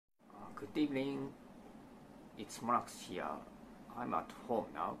Good evening, it's Max here. I'm at home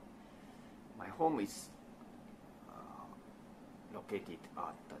now. My home is located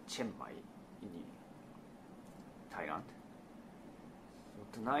at Chiang Mai in Thailand. So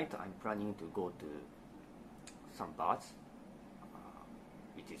tonight I'm planning to go to some bars,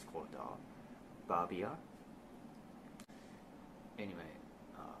 which is called bar beer. Anyway,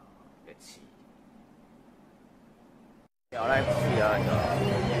 let's see. I arrived here at the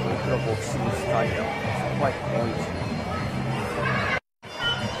Loi Kroh Boxing Stadium. It's quite noisy.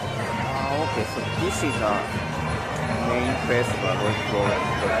 Okay, so this is a main place of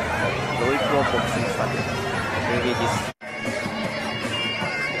Loi Kroh Boxing Stadium. Maybe this.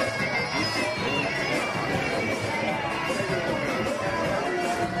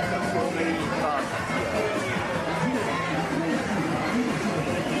 So many cars here.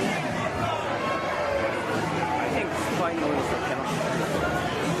 Quite noisy, I cannot.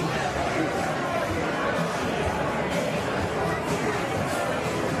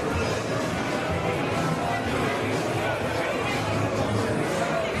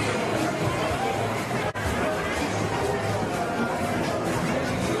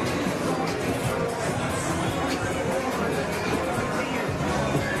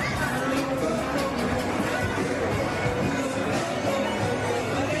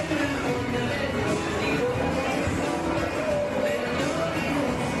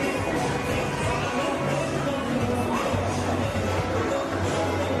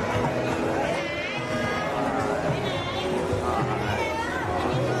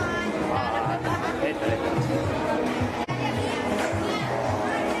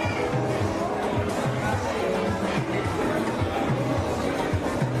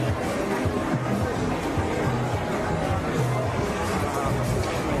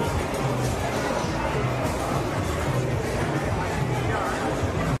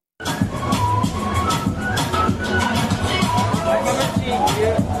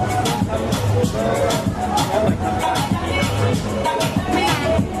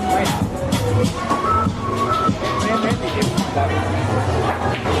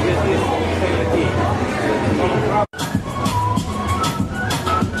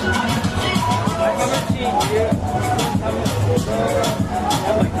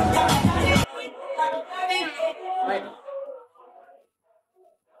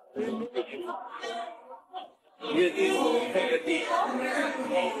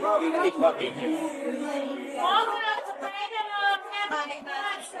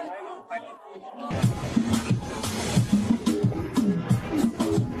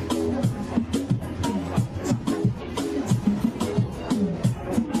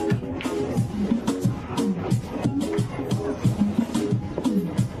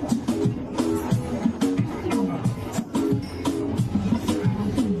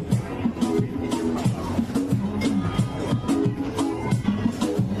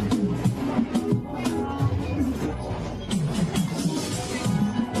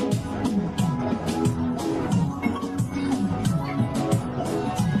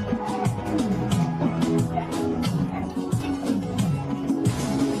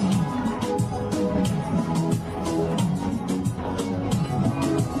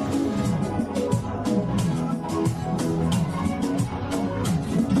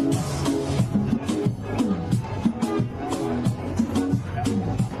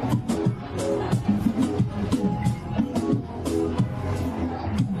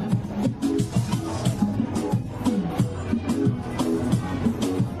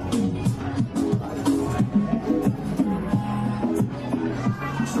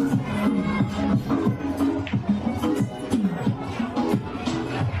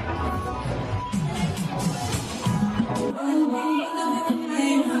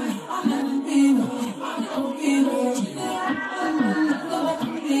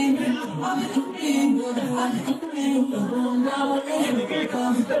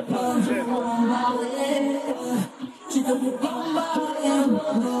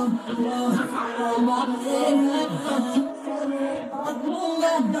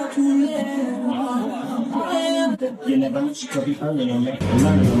 You never know she could be earning on me,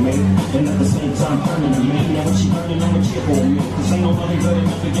 learning on me, and at the same time earning on me. Now when she earning, I'ma cheer for me, cause ain't nobody good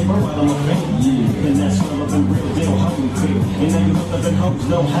enough to get her out of my face. Yeah, and that's relevant, real deal, how we feel. And now you hook up and hoes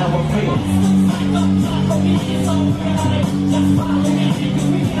know how I feel.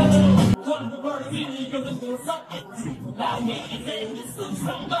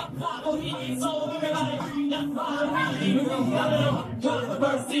 People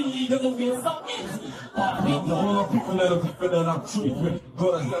that are people that I'm treating,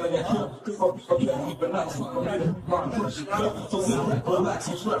 but I gotta get killed, cause I'm keeping out, so I'm ready, my pressure, so sit back, relax,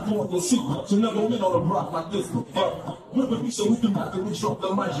 and strap for the secret, you never win on a rock like this, we're with me so we can rock and we drop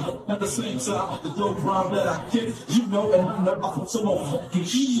the magic, at the same time, the dope rhyme that I get, you know, and I never put some more fucking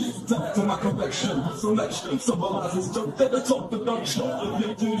shit, back to my collection, selection, symbolizes dope, that they talk the dumb shit, if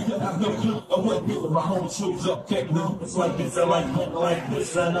they do, you have no clue of what me with my home swings up, can't do, it's like this, and like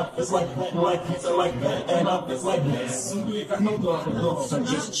this, and up, it's like this, and like that, and up, it's like this, and we got no love, so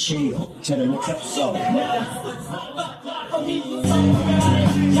just chill, till the next episode.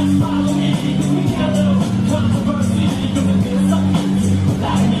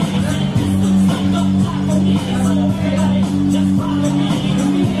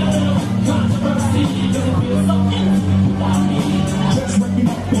 Just waking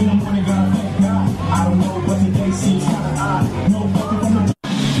up in the morning, gotta thank God. I don't know, but today seems kinda odd. No fucking from the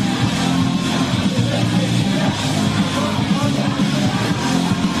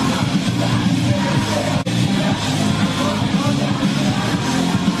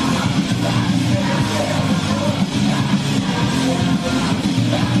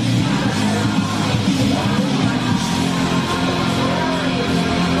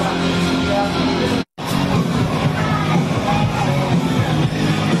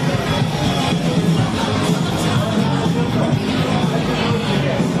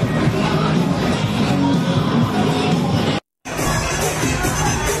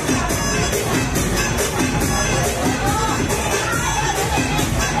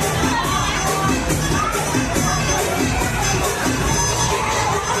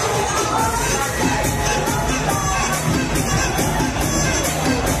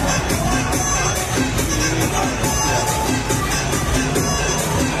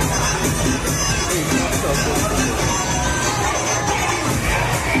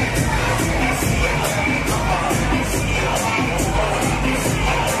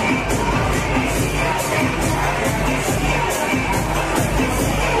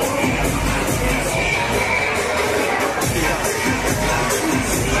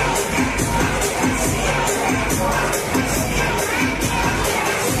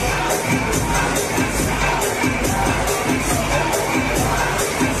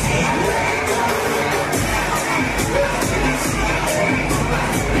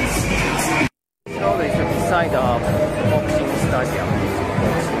beside the boxing stadium,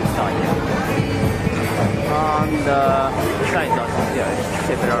 and beside that there are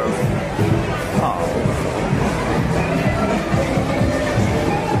several parks.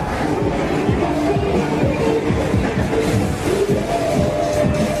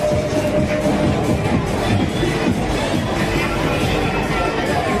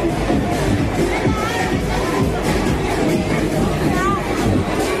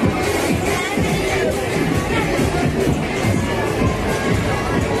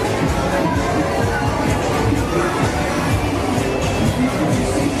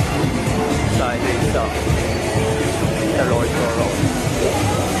 The Loi Kroh Road.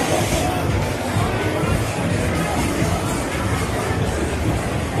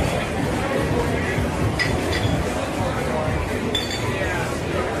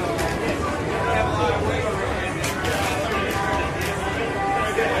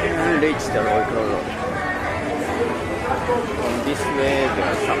 We reached the Loi Kroh Road. On this way there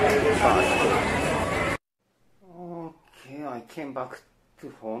are some cars. Okay, I came back to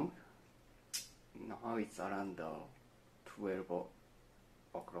home. Now it's around 12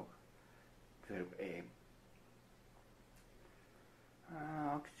 o'clock, 12 a.m.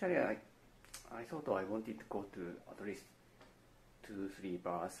 Actually, I thought I wanted to go to at least 2-3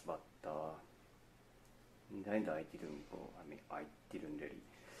 bars, but in the end I didn't go. I mean, I didn't really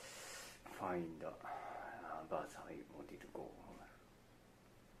find bars I wanted to go.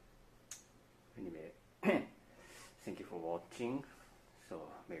 Anyway, thank you for watching. So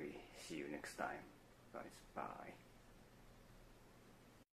maybe see you next time, guys. Bye.